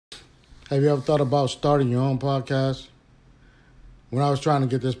Have you ever thought about starting your own podcast? When I was trying to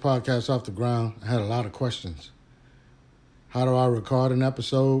get this podcast off the ground, I had a lot of questions. How do I record an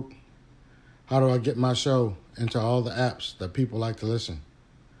episode? How do I get my show into all the apps that people like to listen?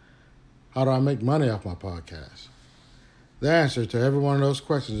 How do I make money off my podcast? The answer to every one of those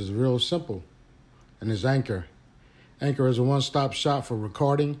questions is real simple, and it's Anchor. Anchor is a one-stop shop for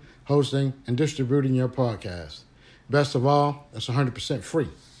recording, hosting, and distributing your podcast. Best of all, it's 100% free,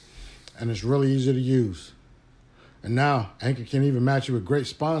 and it's really easy to use. And now, Anchor can even match you with great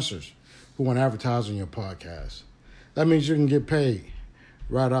sponsors who want to advertise on your podcast. That means you can get paid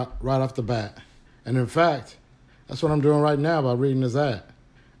right off the bat. And in fact, that's what I'm doing right now by reading this ad.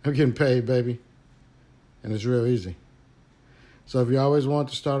 I'm getting paid, baby. And it's real easy. So if you always want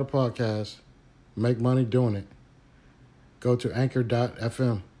to start a podcast, make money doing it, go to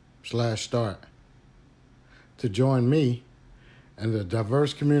anchor.fm/start to join me and the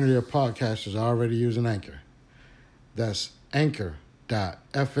diverse community of podcasters already using Anchor. That's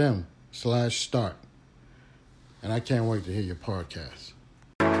anchor.fm/start. And I can't wait to hear your podcast.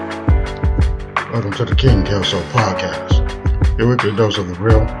 Welcome to the King Kelso Podcast. Your weekly dose of the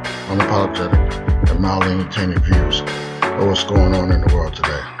real, unapologetic, and mildly entertaining views of what's going on in the world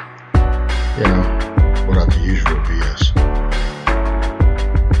today. You know, without the usual BS.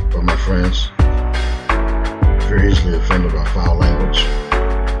 But my friends, if you're easily offended by foul language,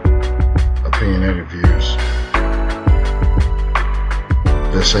 opinionated views,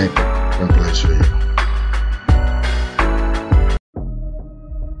 this ain't the place for you.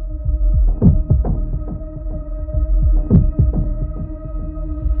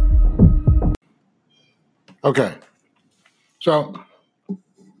 Okay, so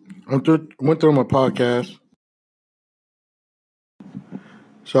I went through my podcast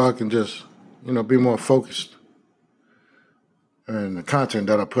so I can just, be more focused in the content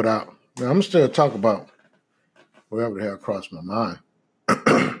that I put out. Now, I'm still talk about whatever the hell crossed my mind.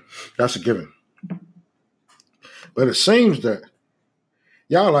 That's a given. But it seems that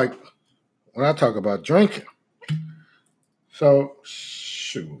y'all like when I talk about drinking. So,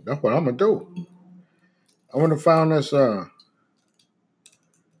 shoot, that's what I'm going to do. I went and found this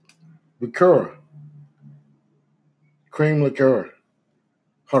liqueur, cream liqueur,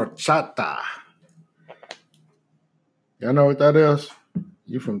 horchata. Y'all know what that is?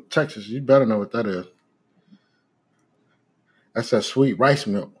 You from Texas, you better know what that is. That's that sweet rice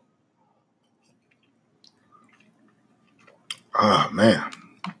milk. Oh, man.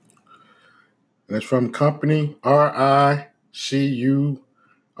 And it's from company RICURA.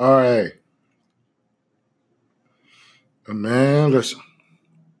 And man, listen.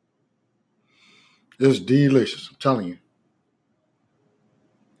 It's delicious, I'm telling you.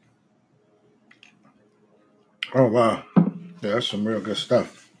 Oh, wow. Yeah, that's some real good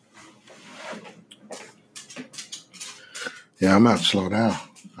stuff. Yeah, I'm about to slow down.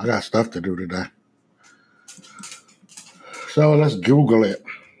 I got stuff to do today. So let's Google it.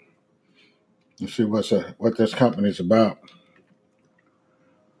 Let's see what this company's about.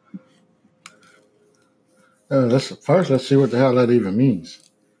 Let's see what the hell that even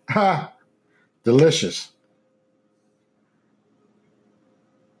means. Ha! Delicious.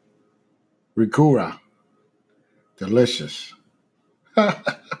 Ricura. Delicious.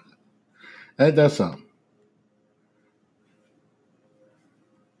 Ain't that something?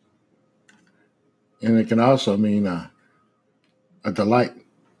 And it can also mean a delight,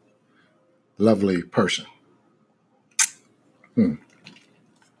 lovely person.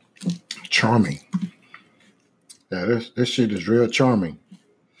 Charming. Yeah, this shit is real charming.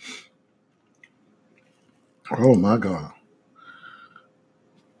 Oh my God.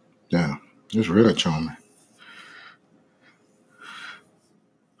 Yeah, it's really charming.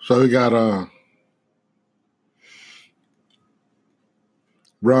 So we got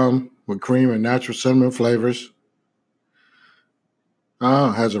rum with cream and natural cinnamon flavors.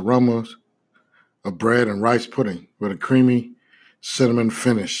 Has aromas of bread and rice pudding with a creamy cinnamon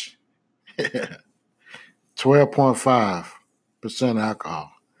finish. 12.5%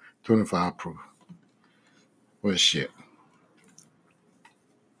 alcohol, 25 proof. Well, shit.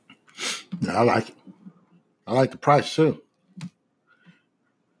 Yeah, I like it. I like the price too.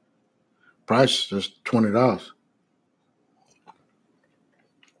 Price is $20.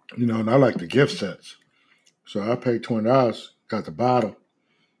 And I like the gift sets. So I paid $20, got the bottle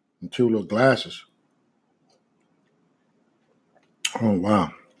and 2 little glasses. Oh,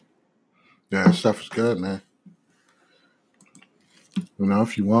 wow. Yeah, that stuff is good, man.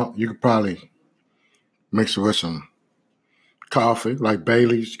 If you want, you could probably mix it with some coffee, like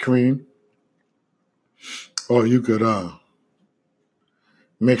Bailey's cream. Or you could,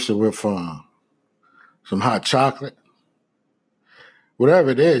 mix it with some hot chocolate. Whatever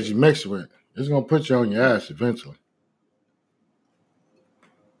it is you mix it with, it's going to put you on your ass eventually.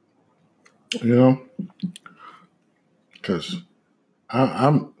 You know? Because I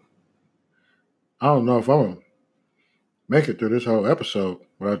don't know if I'm going to make it through this whole episode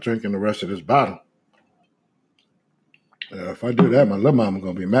without drinking the rest of this bottle. If I do that, my little mama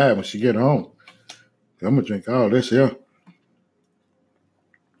going to be mad when she get home. I'm going to drink all this here.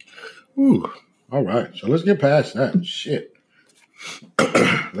 Ooh, all right. So let's get past that. Shit.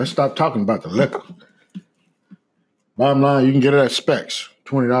 Let's stop talking about the liquor. Bottom line, you can get it at Specs.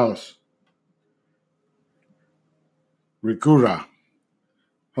 $20. Ricura.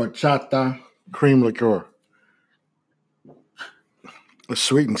 Horchata cream liqueur. It's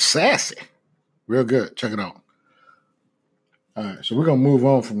sweet and sassy. Real good. Check it out. All right. So we're going to move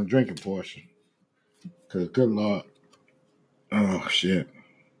on from the drinking portion. Because good Lord. Oh, shit.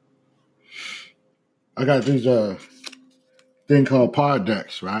 I got these thing called pod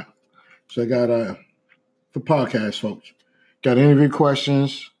decks, right? So I got for podcast folks. Got interview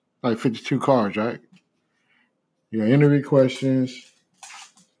questions, like 52 cards, right? You got interview questions,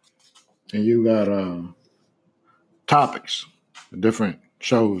 and you got topics, different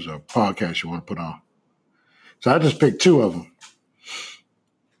shows or podcasts you want to put on. So I just picked 2 of them,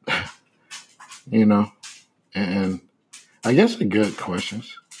 you know, and I guess they're good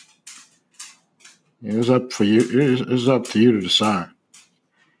questions. It's up for you. It's up to you to decide.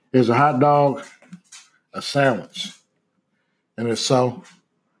 Is a hot dog a sandwich? And if so,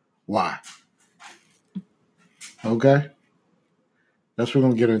 why? Okay? That's what we're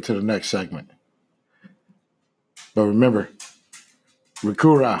going to get into the next segment. But remember,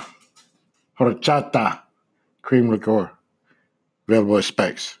 Ricura, Horchata, cream liqueur, available at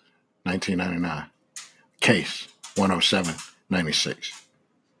Specs, $19.99. Case, $107.96.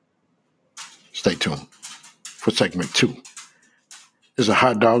 Stay tuned for segment 2. Is a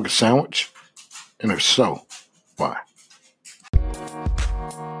hot dog a sandwich? And if so, why?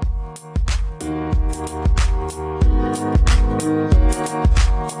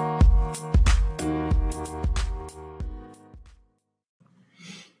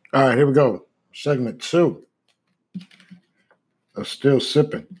 All right, here we go. Segment 2 of Still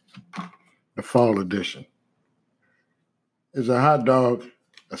Sipping, the fall edition. Is a hot dog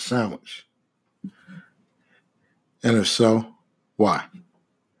a sandwich? And if so, why?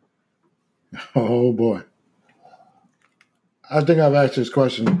 Oh, boy. I think I've asked this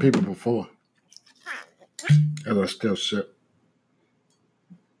question to people before, as I still sip.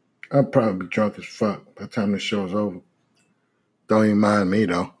 I'll probably be drunk as fuck by the time this show's over. Don't even mind me,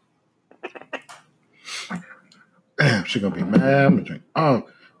 though. Damn, she's going to be mad. I'm going to drink. Oh,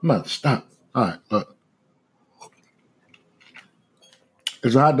 I'm about to stop. All right, look.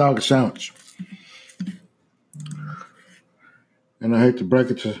 Is a hot dog a sandwich? And I hate to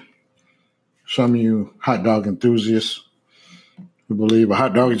break it to some of you hot dog enthusiasts who believe a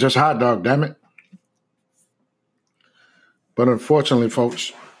hot dog is just a hot dog, damn it. But unfortunately,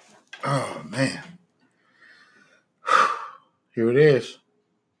 folks, oh, man. Here it is.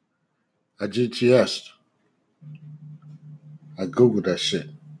 I GTS'd. I Googled that shit.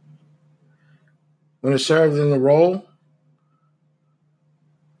 When it's served in a roll,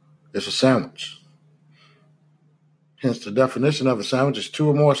 it's a sandwich. Hence, the definition of a sandwich is 2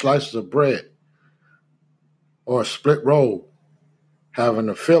 or more slices of bread or a split roll having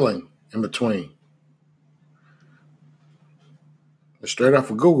a filling in between. It's straight off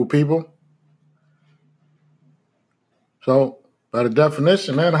of Google, people. So, by the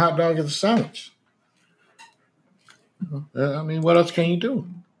definition, man, a hot dog is a sandwich. I mean, what else can you do?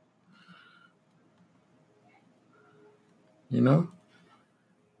 You know?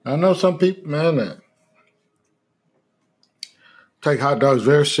 I know some people, man, that take hot dogs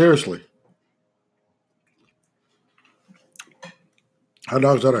very seriously. Hot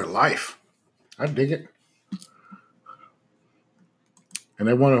dogs are their life. I dig it. And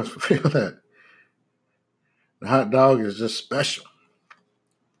they want to feel that the hot dog is just special.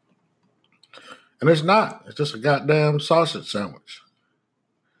 And it's not. It's just a goddamn sausage sandwich.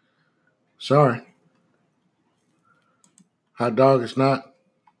 Sorry. Hot dog is not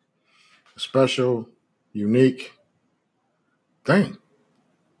a special, unique thing.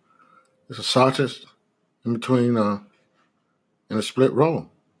 It's a sausage in between in a split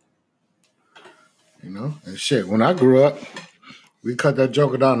roll. You know? And shit, when I grew up, we cut that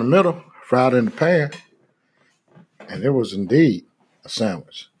joker down the middle, fried in the pan, and it was indeed a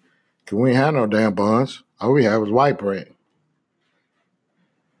sandwich. Because we ain't had no damn buns. All we had was white bread.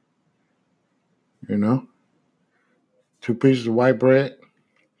 You know? 2 pieces of white bread,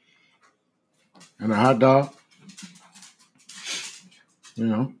 and a hot dog.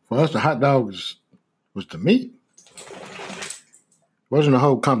 For us, the hot dog was the meat. It wasn't a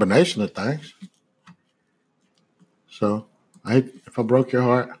whole combination of things. So, if I broke your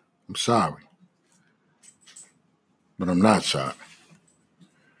heart, I'm sorry. But I'm not sorry.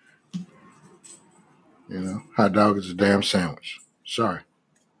 Hot dog is a damn sandwich. Sorry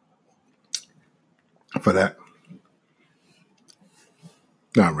for that.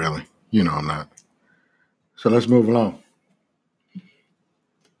 Not really. I'm not. So let's move along.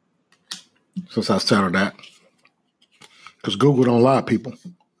 Since I settled that. Because Google don't lie, people.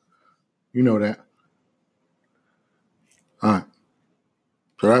 You know that. All right.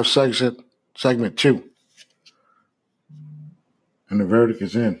 So that was segment 2. And the verdict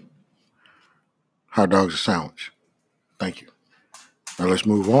is in. Hot dog's a sandwich. Thank you. Now let's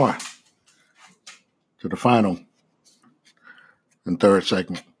move on to the final and third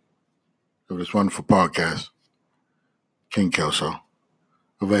segment of this wonderful podcast, King Kelso,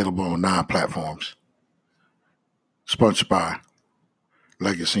 available on 9 platforms, sponsored by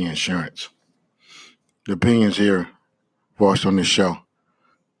Legacy Insurance. The opinions here voiced on this show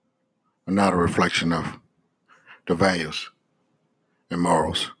are not a reflection of the values and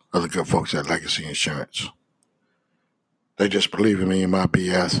morals of the good folks at Legacy Insurance. They just believe in me and my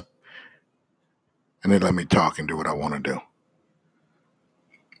BS, and they let me talk and do what I want to do.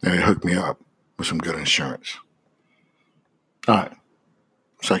 And they hooked me up with some good insurance. All right,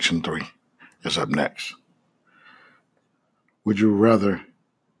 section 3 is up next. Would you rather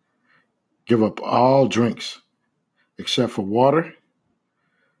give up all drinks except for water,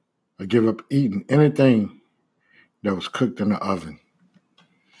 or give up eating anything that was cooked in the oven?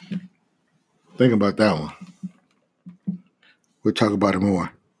 Think about that one. We'll talk about it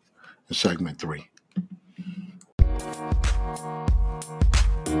more in segment 3.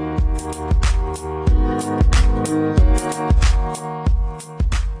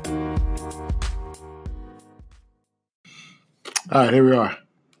 All right, here we are.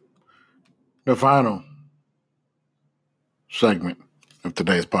 The final segment of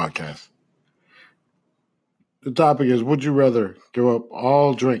today's podcast. The topic is, would you rather give up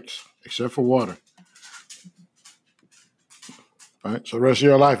all drinks except for water? All right, so the rest of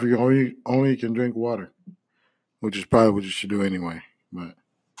your life, you only can drink water, which is probably what you should do anyway. But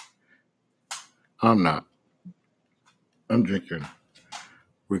I'm not. I'm drinking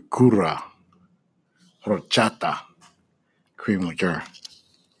Ricura Horchata cream liqueur,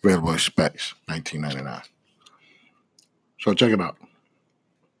 available at Specs, $19.99. So check it out.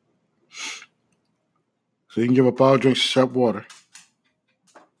 So you can give up all drinks except water,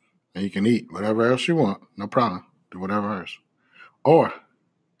 and you can eat whatever else you want, no problem. Do whatever else. Or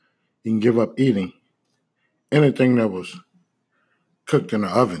you can give up eating anything that was cooked in the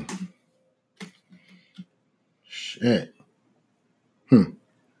oven. Shit. Let's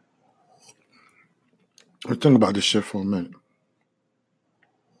think about this shit for a minute.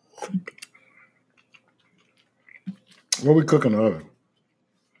 What we cook in the oven?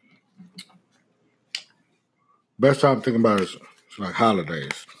 Best time to think about it is like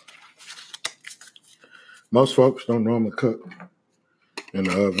holidays. Most folks don't normally cook in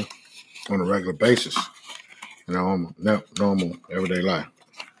the oven on a regular basis in their normal everyday life.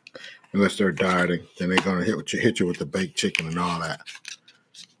 Unless they're dieting, then they're gonna hit you with the baked chicken and all that.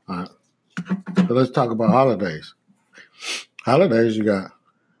 All right. So let's talk about holidays. Holidays, you got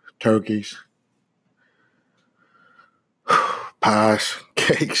turkeys, pies,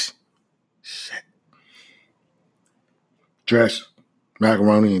 cakes, shit, dress,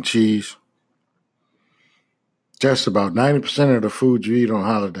 macaroni and cheese. Just about 90% of the food you eat on the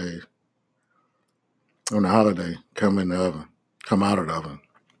holiday, come out of the oven.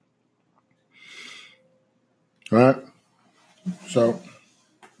 All right? So,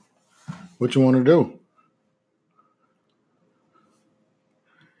 what you want to do?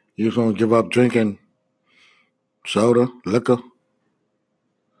 You just want to give up drinking soda, liquor,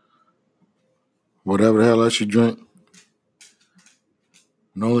 whatever the hell else you drink,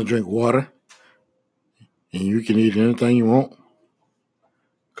 and only drink water, and you can eat anything you want,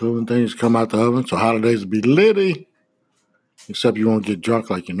 including things come out the oven, so holidays will be litty, except you won't get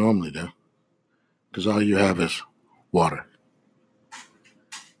drunk like you normally do, because all you have is water.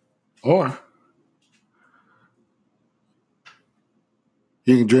 Or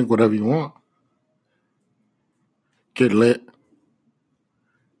you can drink whatever you want, get lit,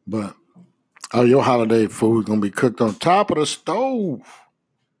 but all your holiday food is going to be cooked on top of the stove.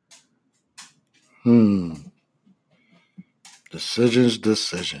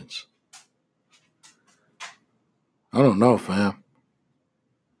 Decisions. I don't know, fam.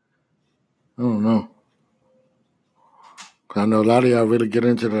 don't know. 'Cause I know a lot of y'all really get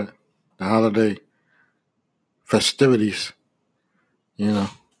into the holiday festivities, as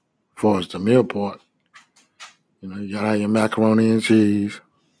far as the meal part. You gotta have your macaroni and cheese.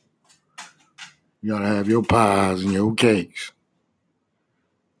 You gotta have your pies and your cakes.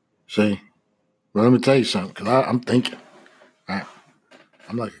 See? But let me tell you something, because I'm thinking.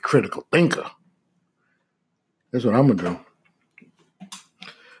 I'm like a critical thinker. That's what I'm going to do.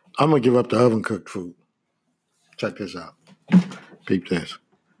 I'm going to give up the oven-cooked food. Check this out. Peep this.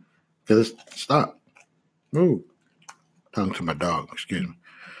 Stop. Move. Talking to my dog, excuse me.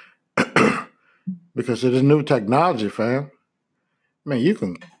 Because of this new technology, fam. Man, you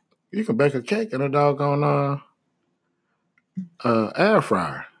can bake a cake in a doggone air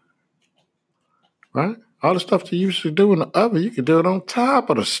fryer. Right? All the stuff you used to do in the oven, you can do it on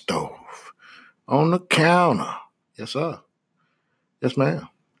top of the stove. On the counter. Yes, sir. Yes, ma'am.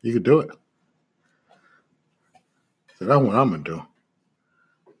 You can do it. So that's what I'm going to do.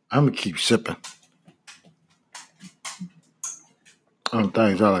 I'm going to keep sipping on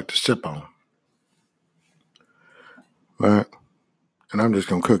things I like to sip on. Right? And I'm just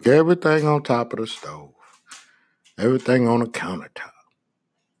going to cook everything on top of the stove. Everything on the countertop.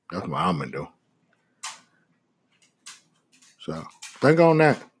 That's what I'm going to do. So, think on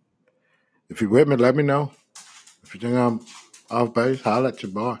that. If you're with me, let me know. If you think I'm off base, holler at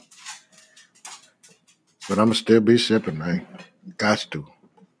your boy. But I'm going to still be sipping, man. Got to.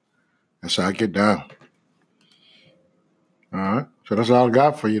 That's how I get down. All right? So that's all I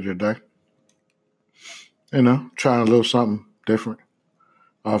got for you today. Trying a little something different.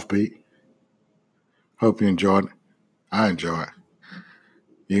 Offbeat. Hope you enjoyed it. I enjoy it.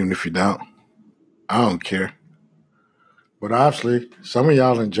 Even if you don't. I don't care. But obviously, some of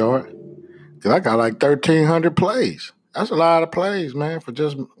y'all enjoy it. Because I got like 1,300 plays. That's a lot of plays, man, for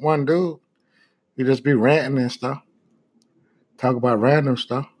just one dude. You just be ranting and stuff. Talk about random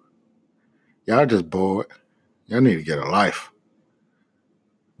stuff. Y'all just bored. Y'all need to get a life.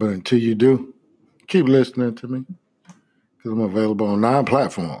 But until you do, keep listening to me. Because I'm available on 9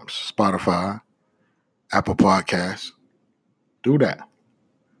 platforms. Spotify, Apple Podcasts. Do that.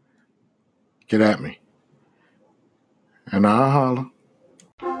 Get at me. And I'll holler.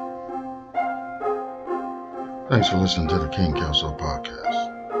 Thanks for listening to the King Kelso Podcast.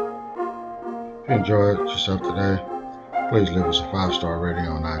 If you enjoyed yourself today, please leave us a 5-star rating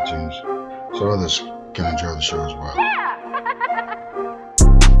on iTunes so others can enjoy the show as well.